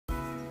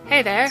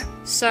Hey there.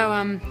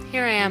 So,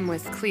 here I am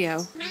with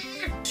Cleo.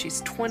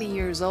 She's 20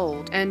 years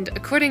old, and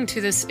according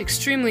to this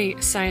extremely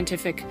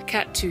scientific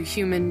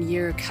cat-to-human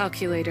year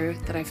calculator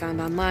that I found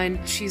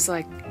online, she's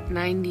like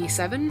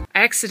 97?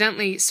 I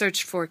accidentally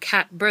searched for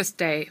cat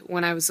birthday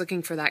when I was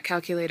looking for that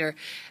calculator,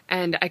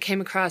 and I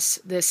came across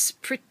this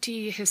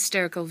pretty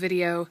hysterical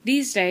video.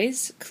 These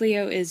days,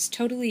 Cleo is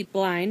totally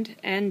blind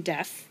and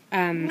deaf.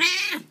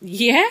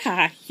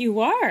 Yeah, you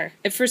are.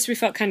 At first we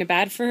felt kind of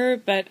bad for her,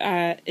 but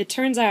it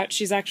turns out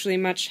she's actually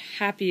much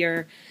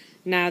happier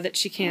now that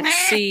she can't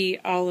see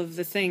all of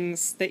the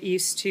things that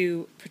used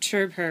to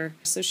perturb her.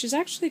 So she's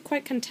actually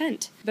quite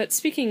content. But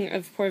speaking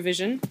of poor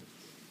vision,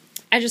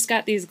 I just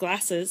got these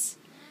glasses.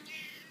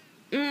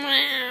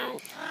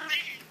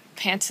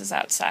 Pants is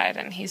outside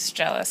and he's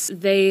jealous.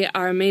 They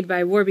are made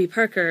by Warby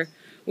Parker,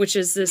 which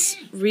is this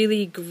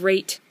really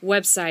great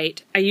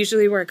website. I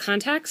usually wear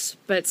contacts,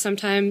 but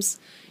sometimes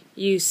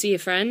you see a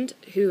friend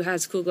who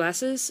has cool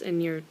glasses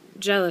and you're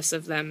jealous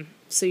of them,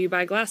 so you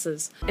buy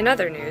glasses. In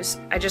other news,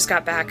 I just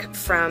got back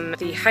from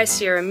the High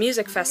Sierra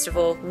Music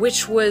Festival,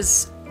 which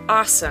was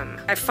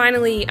awesome. I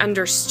finally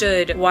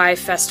understood why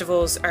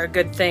festivals are a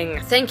good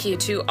thing. Thank you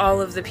to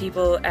all of the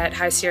people at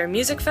High Sierra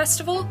Music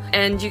Festival,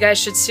 and you guys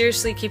should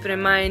seriously keep it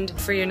in mind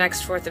for your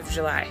next 4th of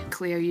July.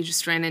 Cleo, you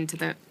just ran into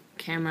the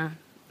camera.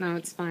 No,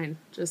 it's fine.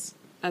 Just,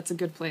 that's a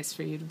good place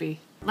for you to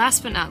be.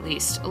 Last but not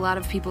least, a lot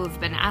of people have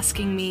been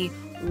asking me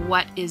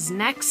what is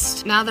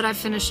next. Now that I've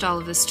finished all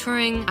of this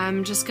touring,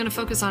 I'm just gonna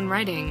focus on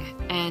writing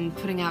and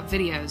putting out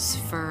videos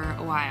for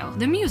a while.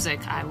 The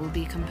music I will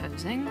be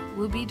composing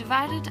will be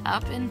divided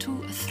up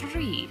into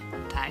 3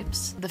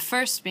 types. The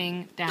first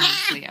being down,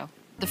 Cleo.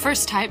 The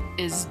first type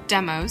is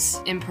demos,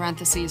 in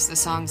parentheses the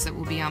songs that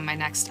will be on my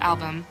next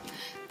album.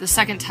 The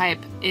second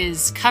type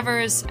is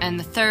covers, and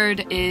the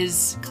third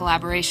is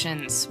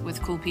collaborations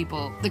with cool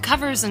people. The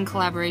covers and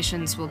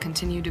collaborations will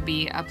continue to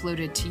be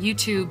uploaded to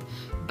YouTube,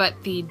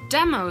 but the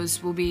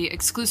demos will be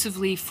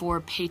exclusively for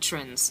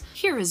patrons.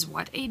 Here is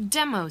what a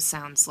demo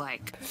sounds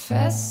like.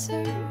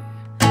 Professor,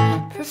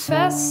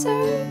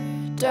 Professor,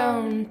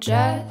 don't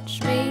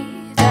judge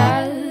me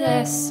that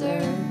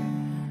lesser.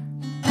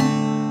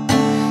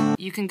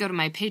 You can go to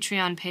my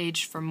Patreon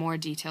page for more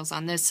details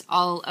on this.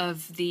 All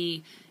of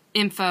the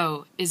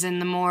info is in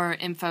the more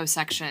info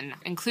section,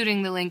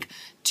 including the link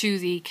to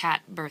the cat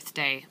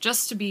birthday.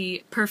 Just to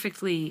be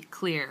perfectly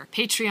clear,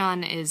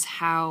 Patreon is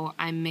how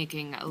I'm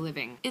making a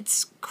living.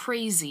 It's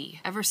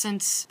crazy. Ever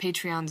since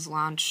Patreon's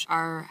launch,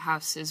 our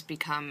house has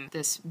become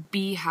this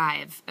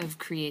beehive of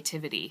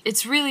creativity.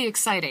 It's really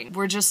exciting.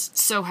 We're just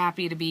so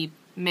happy to be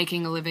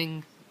making a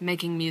living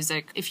making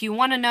music. If you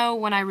want to know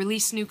when I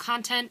release new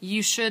content,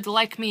 you should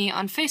like me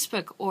on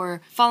Facebook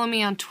or follow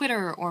me on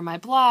Twitter or my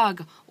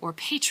blog or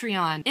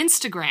Patreon,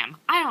 Instagram,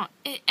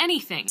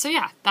 anything. So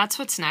yeah, that's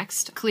what's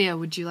next. Cleo,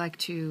 would you like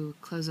to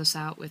close us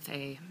out with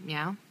a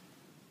meow?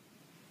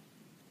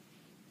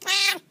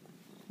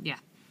 Yeah.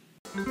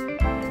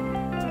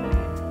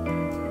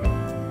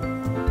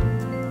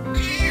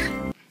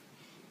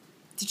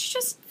 Did you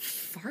just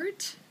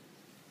fart?